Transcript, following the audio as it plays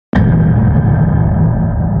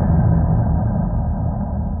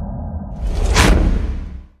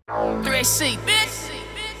3AC,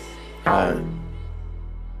 bitch.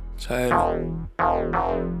 Taylor,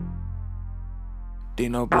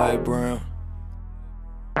 Dino Blade Brown.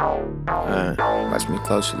 Watch me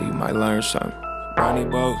closely, you might learn something.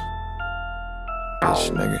 RonnyBo,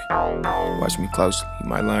 bitch nigga. Watch me closely, you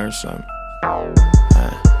might learn something.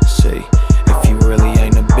 See, if you really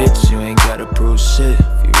ain't a bitch, you ain't gotta prove shit.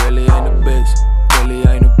 If you really ain't a bitch, really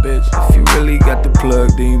ain't a bitch. If you really got the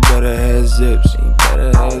plug, then you better have zips. You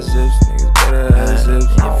better have zips, niggas better have zips.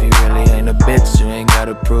 If you really ain't a bitch, you ain't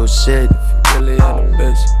gotta prove shit. If you really ain't a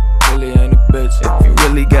bitch, really ain't a bitch. If you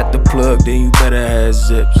really got the plug, then you better have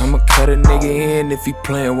zips. I'ma cut a nigga in if he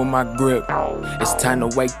playin' with my grip. It's time to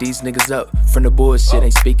wake these niggas up from the bullshit.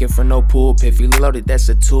 Ain't speaking from no pulpit. If he loaded, that's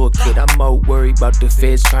a toolkit. I'm more worried about the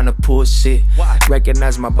feds tryna pull shit.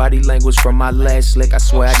 Recognize my body language from my last lick. I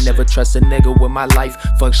swear I never trust a nigga with my life.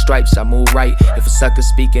 Fuck stripes, I move right. If a sucker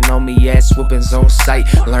speaking on me, ass whoopings on sight.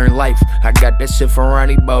 Learn life, I got that shit from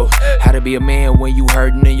RonnyBo. How to be a man when you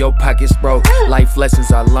hurtin' in your pockets, bro. Life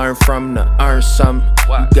lessons I learned from to earn something.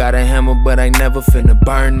 You got a hammer, but I never finna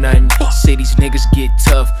burn nothing. See these niggas get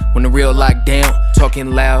tough when the real lockdown.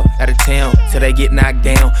 Talking loud out of town till they get knocked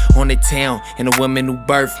down on the town. And the women who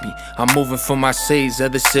birthed me, I'm moving for my seeds,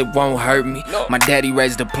 other shit won't hurt me. My daddy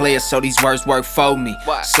raised a player, so these words work for me.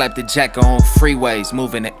 Slap the jacker on freeways,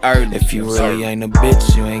 moving it early. If you really ain't a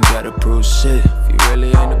bitch, you ain't gotta prove shit. If you really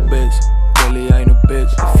ain't a bitch, really ain't a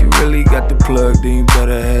bitch. If you really got the plug, then you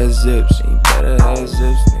better have zips. You better have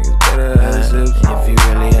zips, niggas better have zips. If you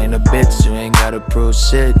really ain't a bitch, you ain't gotta prove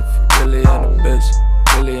shit. If you really ain't a bitch,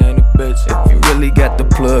 really ain't a bitch. If you really got the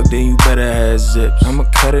plug, then you better have zips. I'ma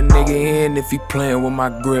cut a nigga in if he playin' with my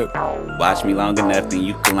grip. Watch me long enough, then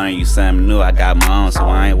you can learn you something new. I got my own, so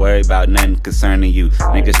I ain't worried about nothing concerning you.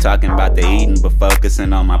 Niggas talking about the eating, but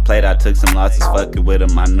focusing on my plate. I took some losses, fucking with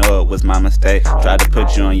them, I know it was my mistake. Tried to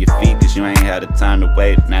put you on your feet, cause you ain't had the time to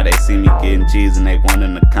wait. Now they see me getting G's and they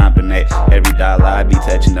wanting to combinate. Every dollar I be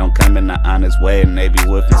touching don't come in the honest way. And they be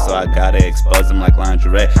woofing, so I gotta expose them like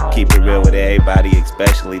lingerie. Keep it real with everybody,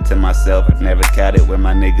 especially to myself. I never counted with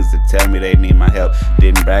my niggas that tell me they need my help.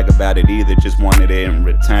 Didn't brag about it either, just wanted it in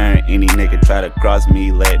return. Any nigga try to cross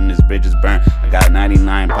me, letting his bridges burn. I got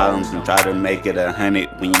 99 problems and try to make it 100.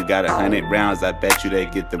 When you got 100 rounds, I bet you they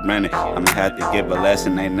get the running. I'ma have to give a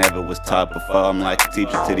lesson they never was taught before. I'm like a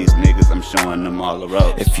teacher to these niggas, I'm showing them all the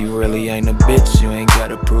ropes. If you really ain't a bitch, you ain't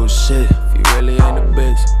gotta prove shit. If you really ain't a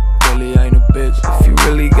bitch, really ain't a bitch. If you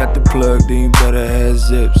really got the plug, then you better have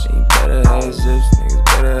zips. You better have zips, niggas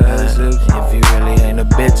better have zips. If you really ain't a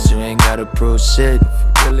bitch, you ain't gotta prove shit. If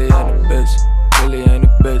you really ain't a bitch, really ain't a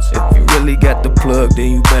bitch. If you really got the plug,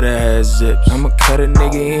 then you better have zips. I'ma cut a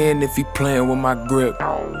nigga in if he playin' with my grip.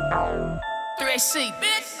 3AC,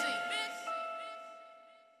 bitch.